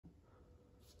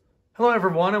Hello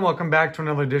everyone and welcome back to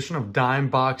another edition of Dime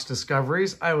Box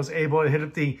Discoveries. I was able to hit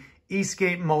up the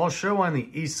Eastgate Mall show on the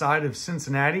east side of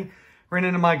Cincinnati. Ran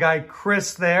into my guy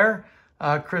Chris there,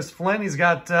 Chris Flint. He's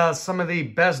got some of the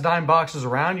best dime boxes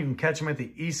around. You can catch him at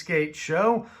the Eastgate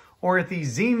show or at the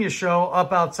Xenia show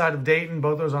up outside of Dayton,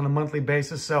 both those on a monthly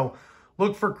basis. So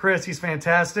look for Chris, he's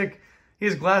fantastic. He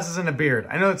has glasses and a beard.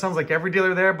 I know it sounds like every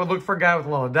dealer there, but look for a guy with a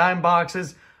lot of dime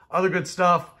boxes, other good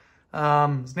stuff.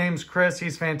 His name's Chris.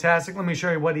 He's fantastic. Let me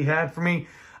show you what he had for me.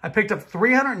 I picked up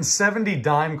 370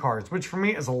 dime cards, which for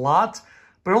me is a lot,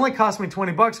 but it only cost me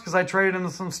 20 bucks because I traded into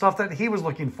some stuff that he was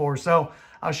looking for. So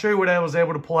I'll show you what I was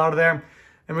able to pull out of there.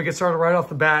 And we get started right off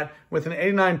the bat with an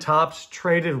 89 Topps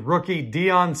traded rookie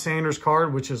Deion Sanders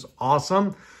card, which is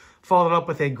awesome. Followed up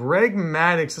with a Greg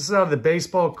Maddux. This is out of the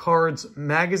Baseball Cards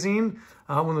magazine,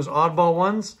 one of those oddball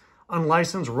ones.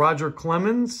 Unlicensed Roger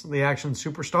Clemens, the Action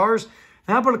Superstars.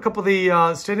 And how about a couple of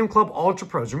the Stadium Club Ultra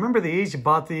Pros? Remember these? You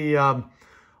bought the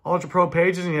Ultra Pro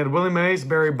pages and you had Willie Mays,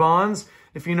 Barry Bonds.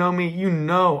 If you know me, you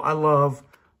know I love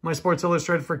my Sports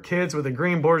Illustrated for Kids with the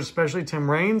green borders, especially Tim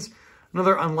Raines.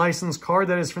 Another unlicensed card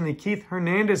that is from the Keith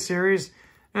Hernandez series.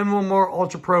 And one more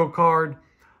Ultra Pro card,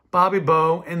 Bobby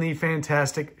Bowe, and the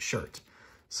fantastic shirt.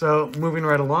 So moving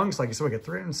right along, so like I said, we got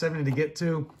 370 to get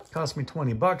to. Cost me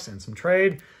 20 bucks and some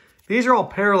trade. These are all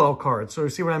parallel cards, so you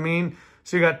see what I mean?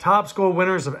 So you got Topps Gold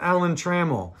winners of Alan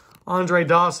Trammell, Andre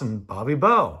Dawson, Bobby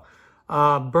Bowe,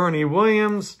 Bernie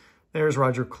Williams. There's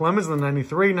Roger Clemens in the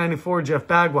 93, 94, Jeff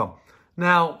Bagwell.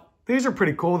 Now, these are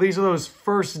pretty cool. These are those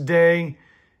first day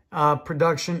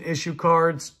production issue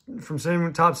cards from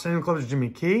Topps Stadium Club's Jimmy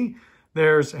Key.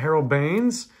 There's Harold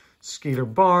Baines, Skeeter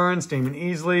Barnes, Damon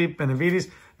Easley, Benavides.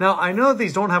 Now, I know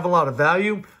these don't have a lot of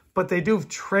value, but they do have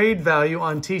trade value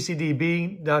on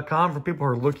tcdb.com for people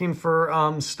who are looking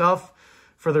for stuff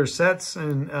for their sets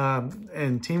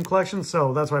and team collections.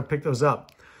 So that's why I picked those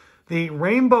up. The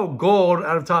Rainbow Gold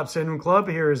out of Topps Stadium Club.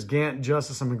 Here is Gant,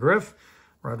 Justice, and McGriff.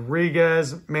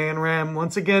 Rodriguez, Manram.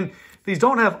 Once again, these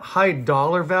don't have high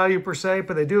dollar value per se,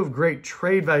 but they do have great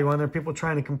trade value on there. People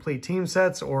trying to complete team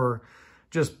sets or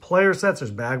just player sets. There's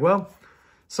Bagwell.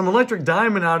 Some Electric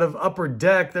Diamond out of Upper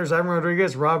Deck. There's Ivan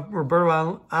Rodriguez,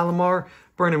 Roberto Alomar,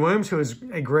 Bernie Williams, who is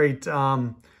a great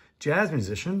jazz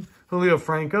musician. Julio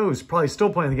Franco, who's probably still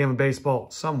playing the game of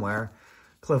baseball somewhere.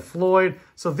 Cliff Floyd.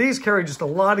 So these carry just a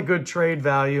lot of good trade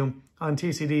value on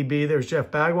TCDB. There's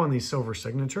Jeff Bagwell in the silver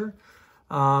signature.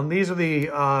 These are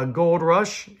the Gold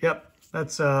Rush. Yep,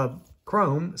 that's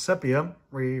chrome, sepia,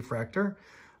 refractor.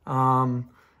 And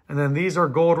then these are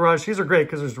Gold Rush. These are great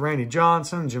because there's Randy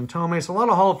Johnson, Jim Tomei. So a lot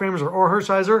of Hall of Famers or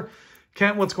Hershiser.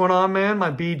 Kent, what's going on, man?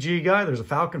 My BG guy. There's a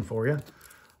Falcon for you.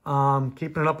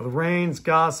 Keeping it up with Raines,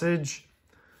 Gossage,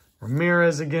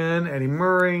 Ramirez again, Eddie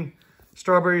Murray,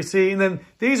 Strawberry Sea. And then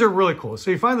these are really cool. So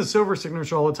you find the silver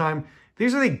signature all the time.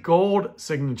 These are the gold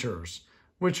signatures,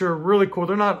 which are really cool.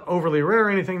 They're not overly rare or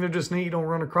anything. They're just neat. You don't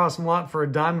run across them a lot for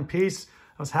a diamond piece.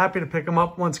 I was happy to pick them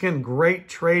up. Once again, great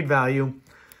trade value.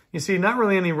 You see, not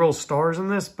really any real stars in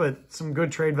this, but some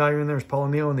good trade value in there. There's Paul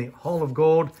O'Neill in the Hall of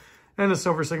Gold and a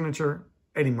silver signature,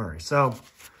 Eddie Murray. So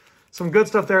some good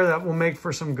stuff there that will make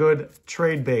for some good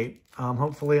trade bait.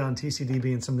 Hopefully on TCDB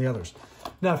and some of the others.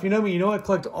 Now, if you know me, you know I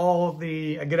collect all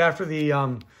the, I get after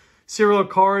the cereal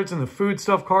cards and the food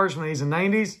stuff cards from the 80s and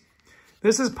 90s.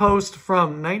 This is post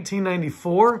from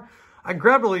 1994. I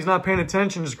grabbed all these not paying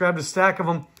attention, just grabbed a stack of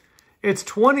them. It's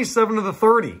 27 of the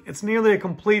 30. It's nearly a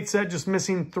complete set, just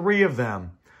missing 3 of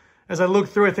them. As I look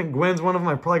through, I think Gwen's one of them.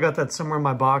 I probably got that somewhere in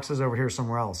my boxes over here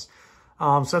somewhere else.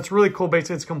 So that's really cool.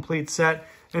 Basically, it's a complete set.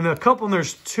 And a couple, and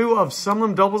there's 2 of some of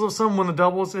them, doubles of some. One of the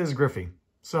doubles is Griffey.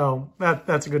 So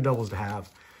that's a good doubles to have.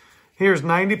 Here's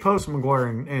 90 posts,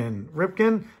 McGuire and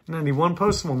Ripken. 91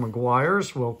 posts, Will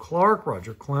McGuire's, Will Clark,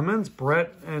 Roger Clemens,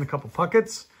 Brett, and a couple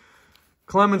Puckett's.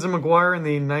 Clemens and McGuire in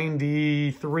the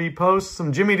 93 posts.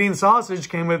 Some Jimmy Dean sausage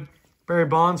came with Barry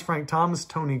Bonds, Frank Thomas,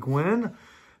 Tony Gwynn.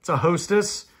 It's a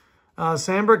Hostess.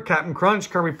 Sandberg, Captain Crunch,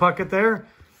 Kirby Puckett there.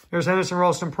 There's Henderson,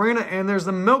 Ralston, Perina, and there's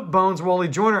the Milk Bones, Wally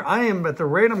Joyner. I am, at the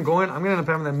rate I'm going, I'm going to end up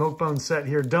having that Milk Bones set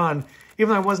here done, even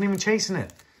though I wasn't even chasing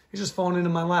it. It's just falling into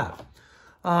my lap.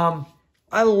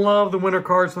 I love the winter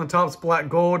cards from the Topps Black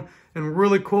Gold, and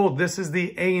really cool. This is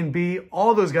the A and B,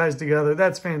 all those guys together.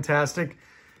 That's fantastic.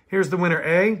 Here's the winner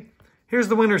A. Here's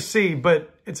the winner C,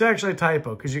 but it's actually a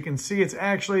typo because you can see it's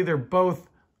actually, they're both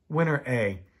winner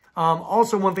A.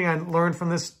 Also, one thing I learned from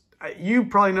this, you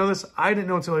probably know this. I didn't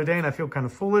know it the other day, and I feel kind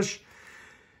of foolish.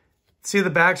 See, the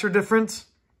backs are different.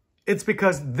 It's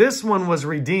because this one was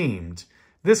redeemed.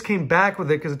 This came back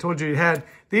with it because I told you you had,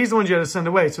 these ones you had to send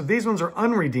away. So these ones are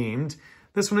unredeemed.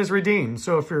 This one is redeemed.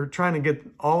 So if you're trying to get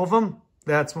all of them,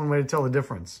 That's one way to tell the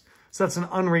difference. So that's an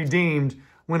unredeemed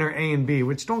winner A and B,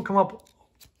 which don't come up.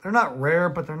 They're not rare,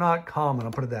 but they're not common.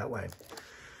 I'll put it that way.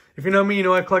 If you know me, you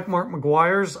know I collect Mark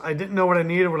McGwire's. I didn't know what I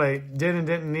needed, what I did and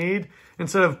didn't need.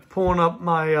 Instead of pulling up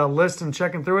my list and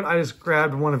checking through it, I just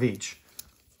grabbed one of each.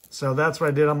 So that's what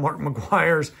I did on Mark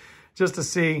McGwire's, just to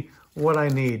see what I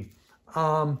need.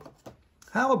 How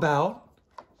about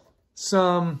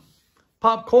some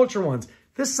pop culture ones?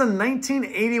 This is a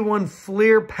 1981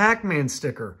 Fleer Pac-Man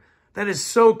sticker. That is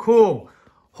so cool.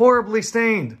 Horribly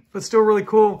stained, but still really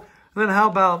cool. And then how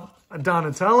about a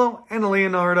Donatello and a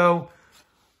Leonardo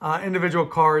individual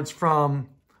cards from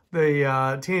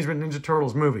the Teenage Mutant Ninja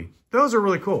Turtles movie. Those are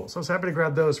really cool. So I was happy to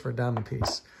grab those for a diamond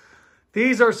piece.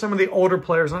 These are some of the older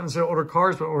players, not necessarily older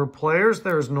cards, but older players.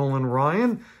 There's Nolan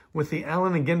Ryan with the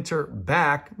Allen and Ginter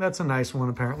back. That's a nice one,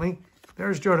 apparently.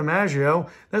 There's Joe DiMaggio.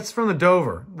 That's from the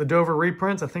Dover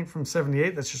reprints, I think from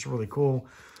 78. That's just really cool.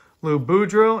 Lou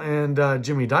Boudreau and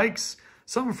Jimmy Dykes.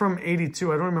 Something from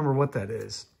 82. I don't remember what that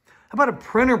is. How about a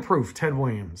printer-proof Ted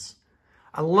Williams?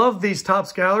 I love these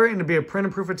Topps Gallery, and to be a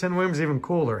printer-proof of Ted Williams is even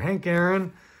cooler. Hank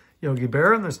Aaron, Yogi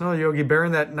Berra. There's another Yogi Berra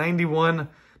in that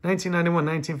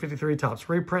 1991-1953 Topps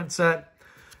reprint set.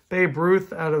 Babe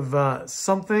Ruth out of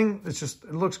something. It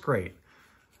looks great.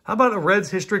 How about a Reds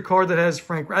history card that has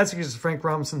Frank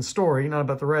Robinson's story, not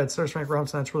about the Reds. There's Frank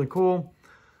Robinson. That's really cool.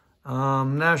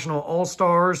 National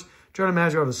All-Stars. Joe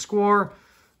DiMaggio to score.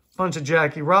 Bunch of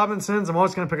Jackie Robinsons. I'm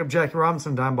always going to pick up Jackie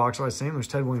Robinson dime box. So I was saying there's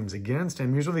Ted Williams again.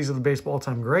 Stan Musial. These are the baseball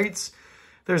all-time greats.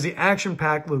 There's the action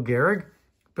pack Lou Gehrig.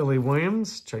 Billy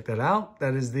Williams. Check that out.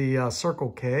 That is the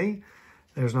Circle K.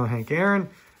 There's no Hank Aaron.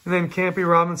 And then Campy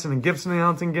Robinson and Gibson and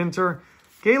Allen Ginter.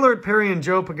 Gaylord Perry and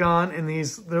Joe Pagan. And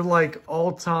these, they're like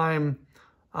all-time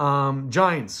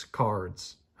Giants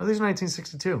cards. Oh, these are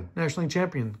 1962 National League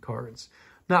Champion cards.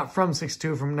 Not from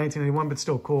 62, from 1981, but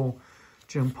still cool.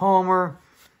 Jim Palmer,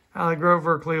 Alec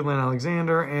Grover, Cleveland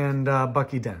Alexander, and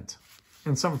Bucky Dent.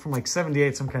 And something from like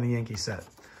 78, some kind of Yankee set.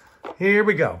 Here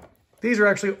we go. These are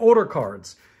actually older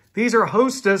cards. These are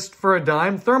Hostess for a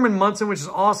dime. Thurman Munson, which is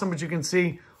awesome, but you can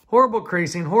see horrible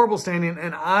creasing, horrible staining,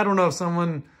 and I don't know if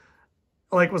someone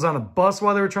like was on a bus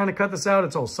while they were trying to cut this out.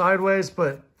 It's all sideways,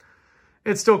 but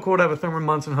it's still cool to have a Thurman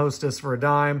Munson Hostess for a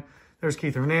dime. There's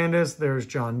Keith Hernandez. There's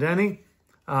John Denny.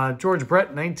 George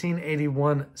Brett,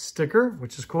 1981 sticker,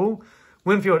 which is cool.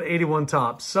 Winfield, 81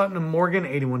 Topps. Sutton and Morgan,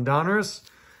 81 Donruss.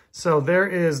 So there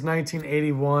is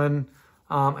 1981.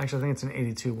 Actually, I think it's an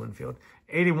 82 Winfield.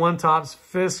 81 Topps.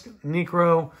 Fisk,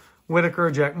 Necro,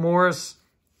 Whitaker, Jack Morris.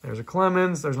 There's a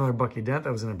Clemens. There's another Bucky Dent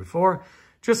that was in there before.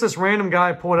 Just this random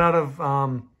guy pulled out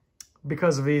of,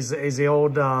 because of he's the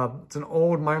old, it's an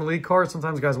old minor league card.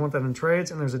 Sometimes guys want that in trades.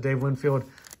 And there's a Dave Winfield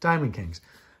Diamond Kings.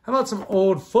 How about some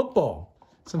old football?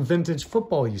 Some vintage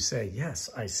football, you say. Yes,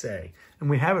 I say. And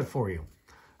we have it for you.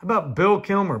 How about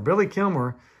Billy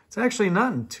Kilmer? It's actually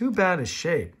not in too bad a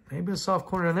shape. Maybe a soft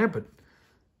corner down there, but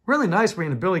really nice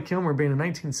being a Billy Kilmer being in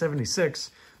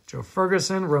 1976. Joe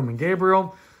Ferguson, Roman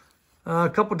Gabriel, a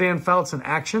couple Dan Fouts in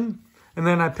action. And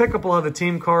then I pick up a lot of the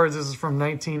team cards. This is from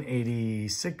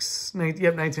 1986. Yep,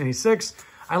 1986.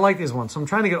 I like these ones. So I'm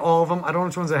trying to get all of them. I don't know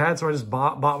which ones I had, so I just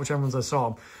bought whichever ones I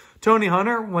saw. Tony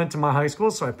Hunter went to my high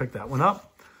school, so I picked that one up.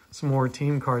 Some more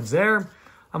team cards there.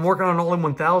 I'm working on an all-in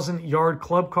 1,000-yard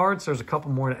club cards. There's a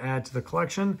couple more to add to the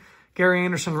collection. Gary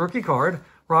Anderson rookie card.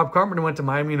 Rob Carpenter went to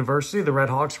Miami University. The Red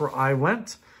Hawks where I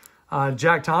went.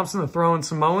 Jack Thompson, the throwing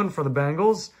Samoan for the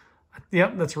Bengals.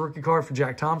 Yep, that's a rookie card for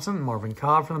Jack Thompson. Marvin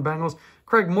Cobb from the Bengals.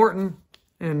 Craig Morton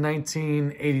in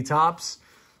 1980 Topps.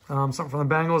 Something from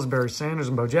the Bengals. Barry Sanders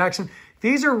and Bo Jackson.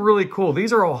 These are really cool.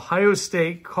 These are Ohio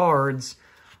State cards.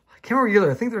 I can't remember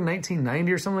either. I think they're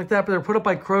 1990 or something like that, but they're put up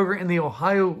by Kroger in the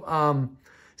Ohio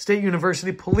State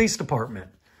University Police Department.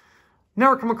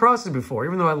 Never come across it before,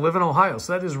 even though I live in Ohio.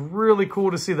 So that is really cool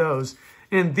to see those.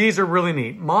 And these are really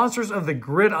neat. Monsters of the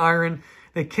Gridiron.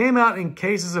 They came out in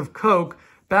cases of Coke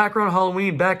back around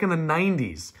Halloween, back in the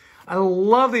 90s. I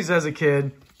love these as a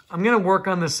kid. I'm going to work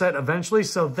on this set eventually,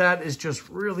 so that is just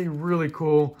really, really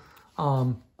cool.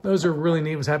 Those are really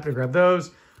neat. I was happy to grab those.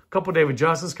 A couple David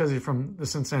Justice because he's from the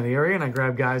Cincinnati area, and I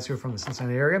grab guys who are from the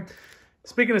Cincinnati area.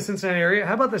 Speaking of Cincinnati area,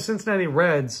 how about the Cincinnati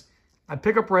Reds? I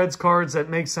pick up Reds cards that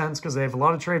make sense because they have a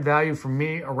lot of trade value for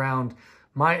me around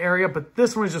my area, but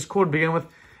this one is just cool to begin with.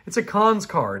 It's a Cons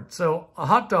card. So a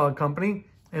hot dog company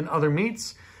and other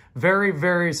meats. Very,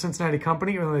 very Cincinnati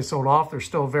company. Even though they sold off, they're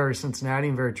still very Cincinnati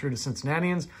and very true to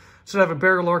Cincinnatians. So I have a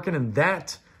Barry Larkin and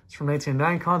that. It's from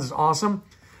 1909. Cons is awesome.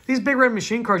 These big red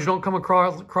machine cards you don't come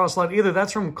across a lot either.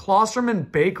 That's from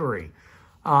Klosterman Bakery,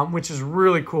 which is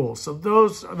really cool. So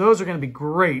those are going to be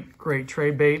great, great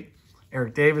trade bait.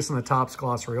 Eric Davis in the Topps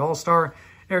Glossary All-Star.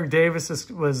 Eric Davis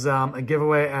was a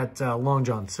giveaway at Long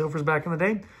John Silver's back in the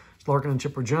day. There's Larkin and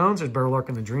Chipper Jones. There's Bear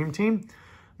Larkin, the Dream Team.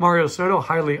 Mario Soto,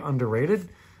 highly underrated.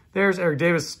 There's Eric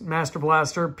Davis, Master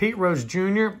Blaster. Pete Rose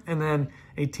Jr., and then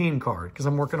a team card, because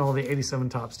I'm working all the 87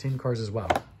 Topps team cards as well.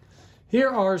 Here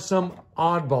are some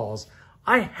oddballs.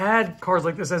 I had cards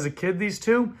like this as a kid, these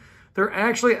two. They're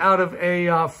actually out of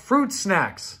a Fruit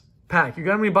Snacks pack. You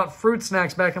got me bought Fruit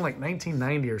Snacks back in like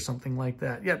 1990 or something like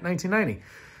that. Yeah, 1990.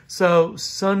 So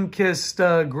sun-kissed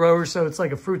grower, so it's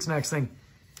like a Fruit Snacks thing.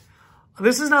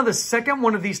 This is now the second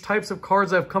one of these types of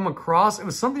cards I've come across. It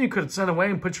was something you could send away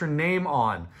and put your name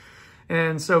on.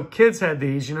 And so kids had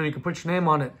these, you know, you could put your name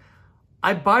on it.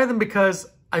 I buy them because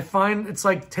I find it's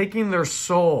like taking their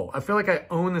soul. I feel like I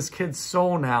own this kid's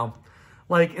soul now.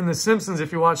 Like in The Simpsons,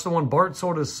 if you watch the one Bart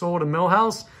sold his soul to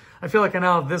Milhouse, I feel like I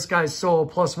now have this guy's soul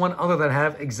plus one other that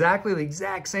have exactly the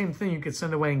exact same thing. You could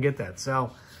send away and get that.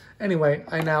 So anyway,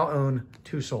 I now own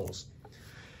two souls.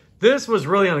 This was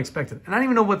really unexpected. And I didn't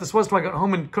even know what this was until I got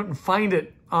home and couldn't find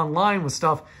it online with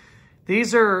stuff.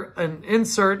 These are an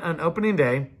insert on opening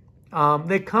day.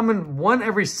 They come in one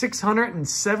every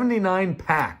 679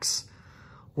 packs.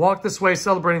 Walk This Way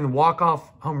celebrating the walk-off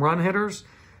home run hitters.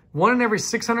 One in every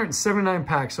 679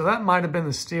 packs. So that might have been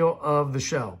the steal of the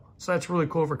show. So that's really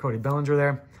cool for Cody Bellinger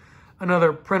there.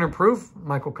 Another printer proof,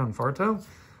 Michael Conforto.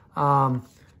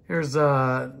 Here's,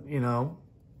 you know,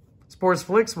 Sports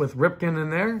Flicks with Ripken in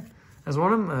there as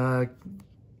one of them.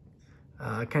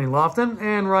 Kenny Lofton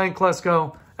and Ryan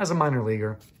Klesko as a minor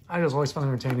leaguer. I just always found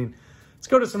it entertaining. Let's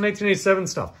go to some 1987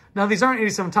 stuff. Now, these aren't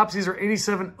 87 Topps. These are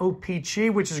 87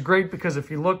 OPC, which is great because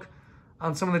if you look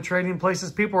on some of the trading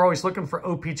places, people are always looking for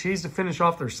OPCs to finish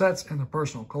off their sets and their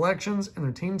personal collections and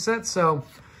their team sets. So,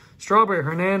 Strawberry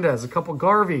Hernandez, a couple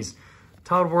Garveys,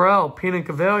 Todd Worrell, Pina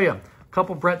Cavaglia, a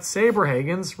couple Brett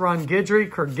Saberhagens, Ron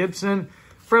Guidry, Kirk Gibson,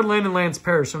 Fred Lynn, and Lance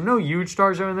Parrish. So, no huge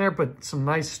stars in there, but some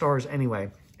nice stars anyway.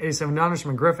 87 Donners,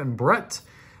 McGriff, and Brett,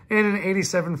 and an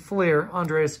 87 Fleer,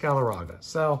 Andreas Galarraga.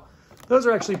 So, those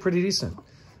are actually pretty decent.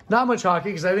 Not much hockey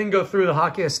because I didn't go through the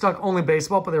hockey. I stuck only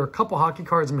baseball, but there were a couple hockey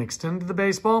cards mixed into the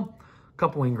baseball. A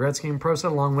couple Wayne Gretzky and Pro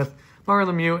Set along with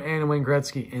Mario Lemieux and Wayne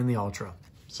Gretzky in the Ultra.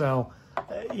 So,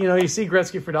 you know, you see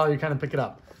Gretzky for a dollar, you kind of pick it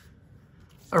up.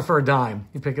 Or for a dime,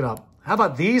 you pick it up. How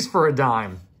about these for a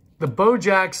dime? The Bo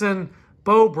Jackson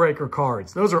Bow Breaker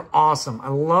cards. Those are awesome. I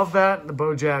love that. The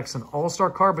Bo Jackson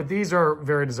All-Star card, but these are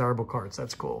very desirable cards.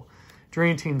 That's cool.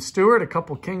 Dream Team Stewart, a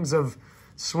couple Kings of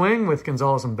Swing with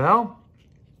Gonzalez and Bell.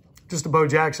 Just a Bo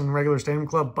Jackson regular Stadium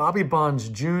Club. Bobby Bonds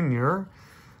Jr.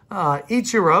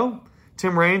 Ichiro.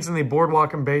 Tim Raines in the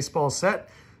Boardwalk and Baseball set.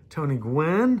 Tony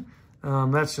Gwynn.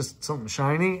 That's just something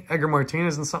shiny. Edgar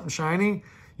Martinez in something shiny.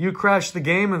 You Crashed the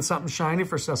Game in something shiny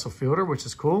for Cecil Fielder, which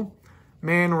is cool.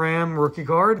 Man Ram rookie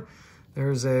card.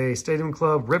 There's a Stadium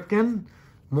Club Ripken.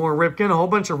 More Ripken. A whole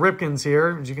bunch of Ripkens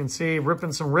here. As you can see,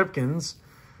 ripping some Ripkens.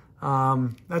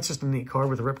 That's just a neat card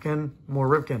with a Ripken. More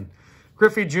Ripken.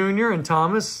 Griffey Jr. and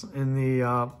Thomas in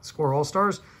the Score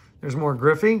All-Stars. There's more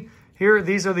Griffey. Here,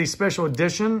 these are the special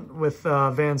edition with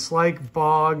Van Slyke,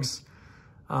 Boggs,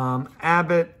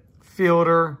 Abbott,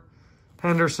 Fielder,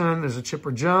 Henderson. There's a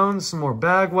Chipper Jones, some more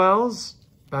Bagwells,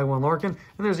 Bagwell and Larkin.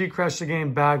 And there's You Crashed the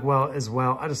Game, Bagwell as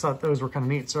well. I just thought those were kind of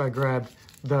neat, so I grabbed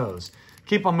those.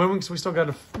 Keep on moving, because we still got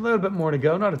a little bit more to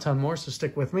go. Not a ton more, so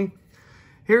stick with me.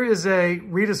 Here is a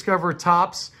Rediscover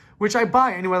Topps, which I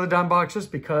buy any other dime box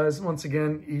just because, once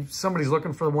again, if somebody's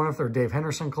looking for one if they're a Dave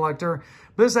Henderson collector.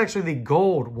 But this is actually the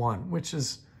gold one, which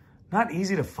is not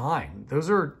easy to find. Those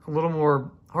are a little more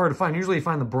hard to find. Usually you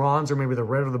find the bronze or maybe the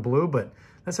red or the blue, but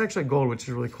that's actually gold, which is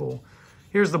really cool.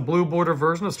 Here's the blue border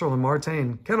version of Sterling Marte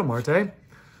and Kettle Marte.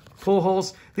 Pull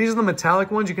holes. These are the metallic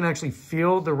ones. You can actually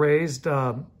feel the raised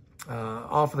off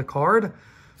of the card.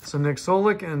 So Nick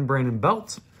Solik and Brandon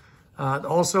Belt.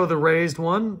 Also the raised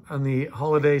one on the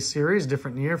Holiday Series,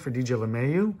 different year for DJ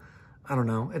LeMahieu. I don't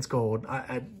know. It's gold.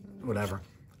 Whatever.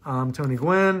 Tony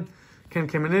Gwynn, Ken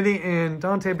Caminiti, and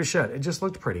Dante Bichette. It just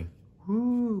looked pretty.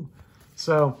 Woo.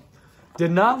 So,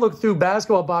 did not look through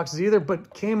basketball boxes either,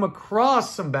 but came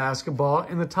across some basketball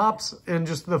in the Topps and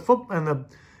just the the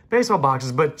baseball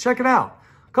boxes. But check it out.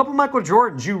 A couple Michael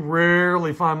Jordans. You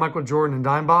rarely find Michael Jordan in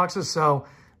dime boxes, so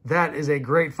that is a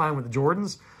great find with the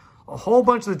Jordans. A whole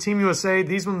bunch of the Team USA.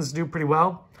 These ones do pretty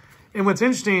well. And what's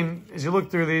interesting is you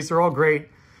look through these, they're all great.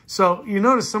 So you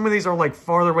notice some of these are like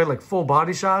farther away, like full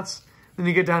body shots. Then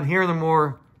you get down here and they're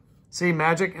more, see,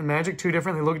 Magic and Magic, two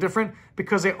different. They look different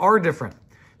because they are different.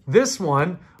 This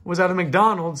one was out of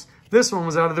McDonald's. This one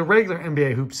was out of the regular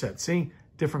NBA hoop set. See,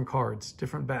 different cards,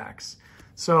 different backs.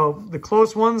 So the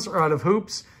close ones are out of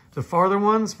hoops. The farther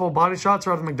ones, full body shots,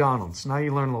 are out of McDonald's. Now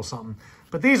you learn a little something.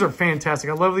 But these are fantastic.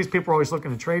 I love these. People are always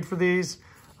looking to trade for these.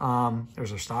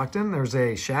 There's a Stockton. There's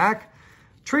a Shaq.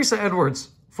 Teresa Edwards,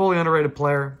 fully underrated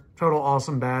player. Total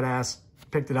awesome badass.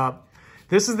 Picked it up.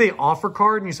 This is the offer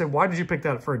card. And you say, why did you pick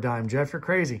that up for a dime, Jeff? You're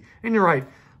crazy. And you're right.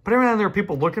 But every now and then there are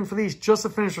people looking for these just to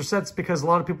finish their sets because a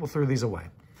lot of people threw these away.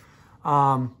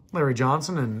 Larry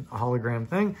Johnson and a hologram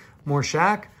thing. More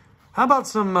Shaq. How about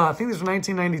some, I think these are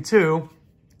 1992.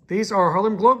 These are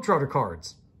Harlem Globetrotter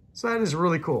cards. So that is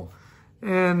really cool.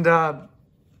 And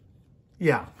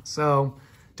yeah, so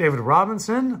David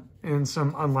Robinson and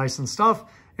some unlicensed stuff.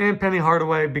 And Penny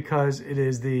Hardaway because it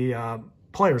is the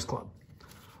Players Club.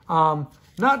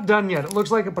 Not done yet. It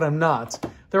looks like it, but I'm not.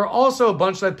 There are also a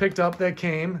bunch that I picked up that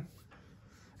came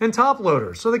in top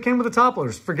loaders. So they came with the top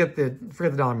loaders. Forget the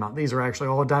dollar amount. These are actually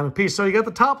all a dime a piece. So you got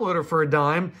the top loader for a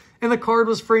dime, and the card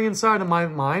was free inside of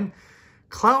mine.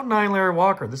 Clout 9 Larry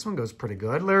Walker. This one goes pretty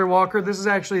good. Larry Walker, this is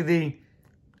actually the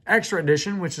extra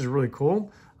edition, which is really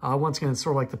cool. Once again, it's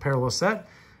sort of like the parallel set.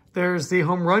 There's the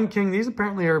Home Run King. These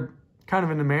apparently are kind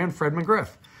of in demand. Fred McGriff.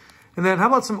 And then how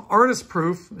about some artist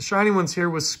proof? The shiny ones here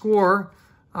with Score.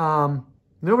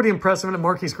 Nobody impressive in it.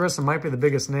 Marquise Grissom might be the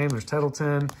biggest name. There's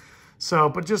Tettleton. So,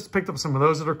 but just picked up some of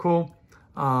those that are cool.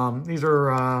 These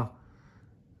are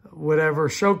whatever,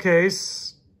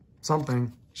 Showcase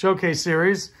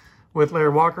series with Larry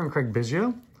Walker and Craig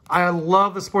Biggio. I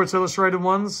love the Sports Illustrated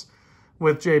ones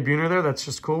with Jay Buhner there. That's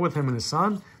just cool with him and his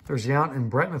son. There's Yount and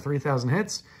Brett in the 3,000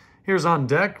 hits. Here's On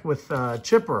Deck with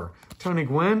Chipper, Tony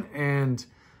Gwynn, and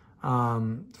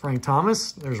Frank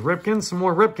Thomas. There's Ripken, some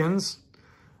more Ripkins.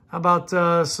 How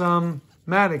about some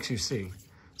Maddox you see?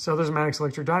 So there's a Maddox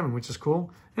Electric Diamond, which is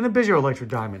cool, and a Biggio Electric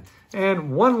Diamond.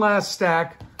 And one last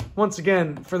stack. Once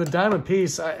again, for the diamond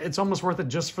piece, it's almost worth it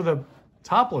just for the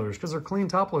top loaders because they're clean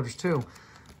top loaders too.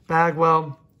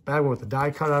 Bagwell with the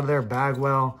die cut out of there.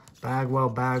 Bagwell.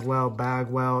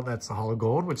 That's the Hollow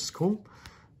Gold, which is cool.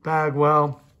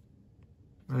 Bagwell,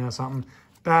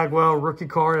 rookie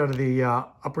card out of the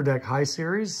Upper Deck High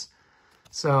Series.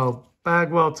 So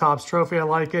Bagwell Topps Trophy, I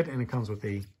like it, and it comes with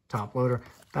the top loader.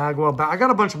 Bagwell, I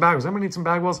got a bunch of Bagwells. I'm gonna need some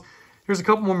Bagwells. Here's a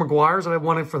couple more McGuires that I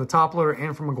wanted for the top loader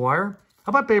and for McGuire. How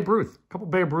about Babe Ruth? A couple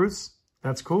Babe Ruths,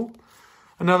 that's cool.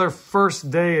 Another first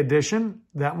day edition,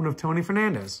 that one of Tony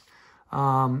Fernandez.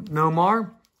 Nomar,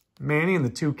 Manny in the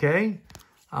 2K.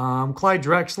 Clyde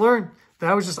Drexler.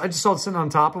 I just saw it sitting on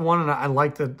top of one, and I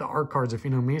like the art cards, if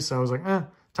you know me. So I was like,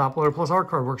 top loader plus art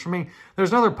card works for me.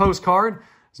 There's another postcard.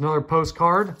 There's another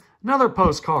postcard. Another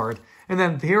postcard. And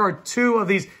then here are two of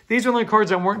these. These are only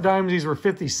cards that weren't dimes. These were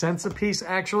 50 cents a piece,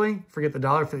 actually. Forget the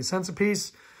dollar, 50 cents a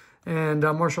piece. And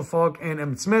Marshall Falk and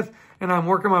Emmitt Smith. And I'm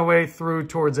working my way through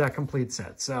towards that complete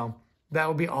set. So that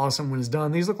would be awesome when it's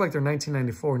done. These look like they're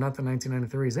 1994, not the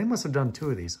 1993s. They must have done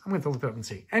two of these. I'm going to look it up and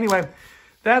see. Anyway,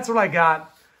 that's what I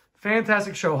got.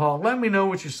 Fantastic show haul. Let me know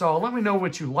what you saw. Let me know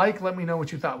what you like. Let me know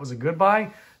what you thought was a good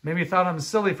buy. Maybe you thought I'm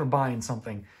silly for buying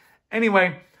something.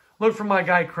 Anyway, look for my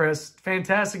guy, Chris.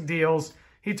 Fantastic deals.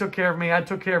 He took care of me. I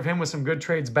took care of him with some good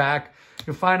trades back.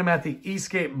 You'll find him at the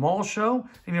Eastgate Mall show,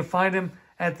 and you'll find him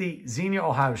at the Xenia,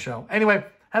 Ohio show. Anyway,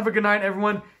 have a good night,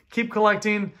 everyone. Keep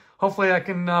collecting. Hopefully, I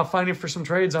can find you for some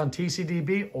trades on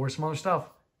TCDB or some other stuff.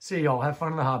 See y'all. Have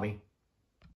fun in the hobby.